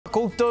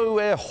Koutou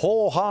e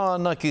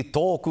hōhāna ki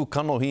tōku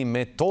kanohi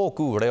me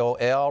tōku reo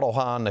e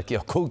arohāna ki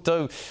a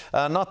koutou.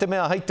 Nā te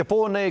mea hei te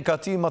pōnei ka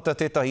tīmata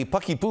tētahi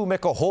paki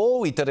pūmeka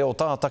hō i te reo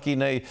tātaki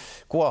nei,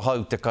 kua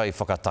hau te kai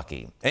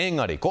whakataki.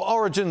 Engari, ko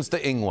Origins te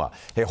ingoa,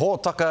 he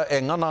hōtaka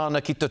e ngana ana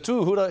ki te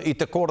tuhura i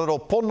te kōrero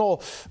pono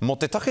mo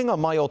te takenga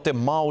mai o te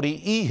Māori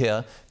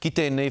ihea ki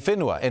tēnei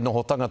whenua, e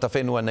noho tangata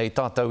whenua nei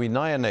tātou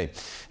ināianei.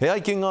 He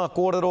ai ki ngā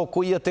kōrero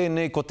kuia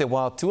tēnei ko te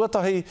wā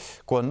tuatahi,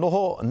 kua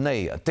noho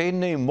nei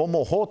tēnei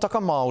momo hōtaka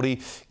Māori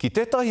ki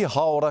tētahi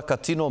haora ka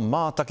tino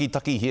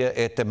mātaki-taki hia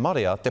e te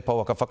marea te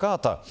pauaka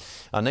whakaata.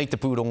 Anei te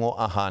pūrongo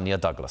a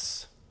Hania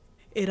Douglas.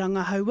 E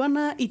rangahau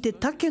ana i te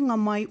takenga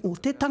mai o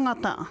te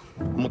tangata.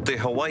 Mo te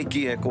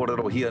Hawaii e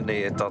kōrero hia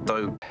nei e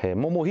tātou. He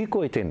momo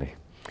hiko i tēnei.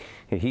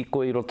 He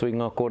hiko i roto i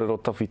ngā kōrero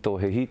tawhito,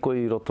 he hiko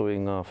i roto i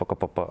ngā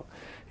whakapapa,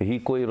 he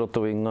hiko i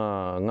roto i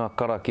ngā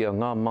karakia,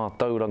 ngā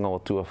mātauranga o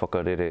tua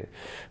whakarere.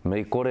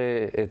 Mei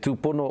kore e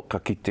tūpono ka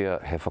kitea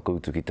he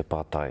whakautu ki te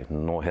pātai,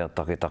 no hea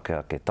take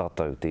ake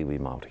tātou te iwi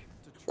Māori.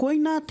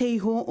 Koina te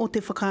iho o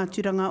te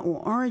whakaaturanga o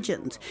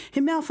Origins,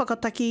 he mea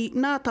whakataki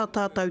nā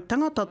tātou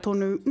tangata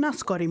tonu nā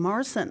Scotty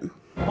Morrison.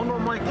 Ono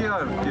mai ki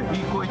au, ke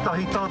hiko i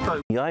tahi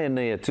tātou.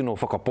 Ināianei e tino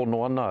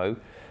whakapono ana au,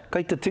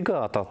 kei te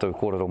tika a tātou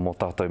kōrero mō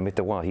tātou me te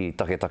wāhi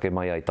take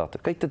mai ai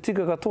tātou. Kei te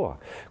tika katoa,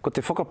 ko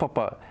te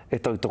whakapapa e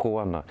tautoko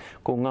ana,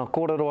 ko ngā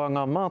kōrero a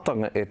ngā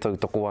mātanga e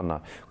tautoko ana,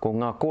 ko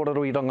ngā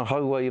kōrero i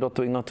rangahaua i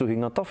roto i ngā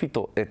tuhinga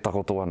tawhito e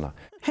takoto ana.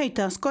 Hei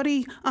tā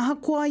Scotty, aha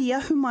kua i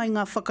ahu mai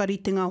ngā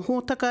whakaritenga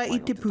hōtaka i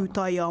te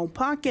pūtai ao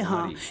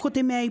Pākehā, ko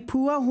te mea i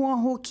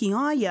puahoaho ki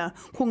aia,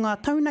 ko ngā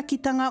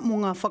taunakitanga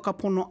mō ngā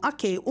whakapono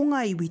ake o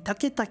ngā iwi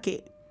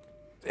take.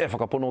 E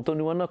whakapono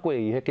tonu ana koe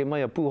i heke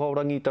mai a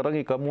pūhaurangi i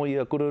tarangi ka moi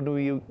a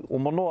kuranui o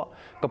manoa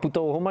ka puta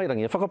o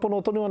homairangi. E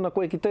whakapono tonu ana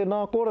koe ki tēnā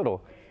kōrero.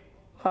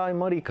 Ai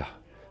marika.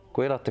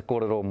 Koe ra te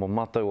kōrero mo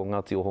mātou o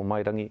Ngāti o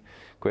homairangi.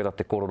 Koe ra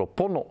te kōrero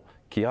pono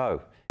ki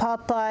au.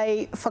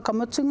 Pātai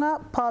whakamutunga,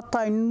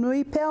 pātai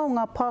nui pea o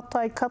ngā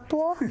pātai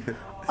katoa.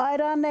 Ai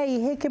rā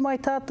nei heke mai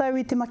tātou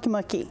i te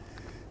makimaki.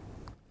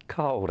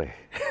 Kaore.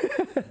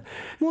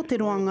 Mō te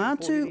roanga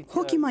atu,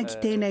 hoki mai ki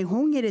tēnei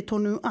hōngere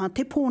tonu a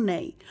te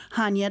pōnei.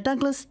 Hania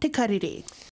Douglas, te Karere.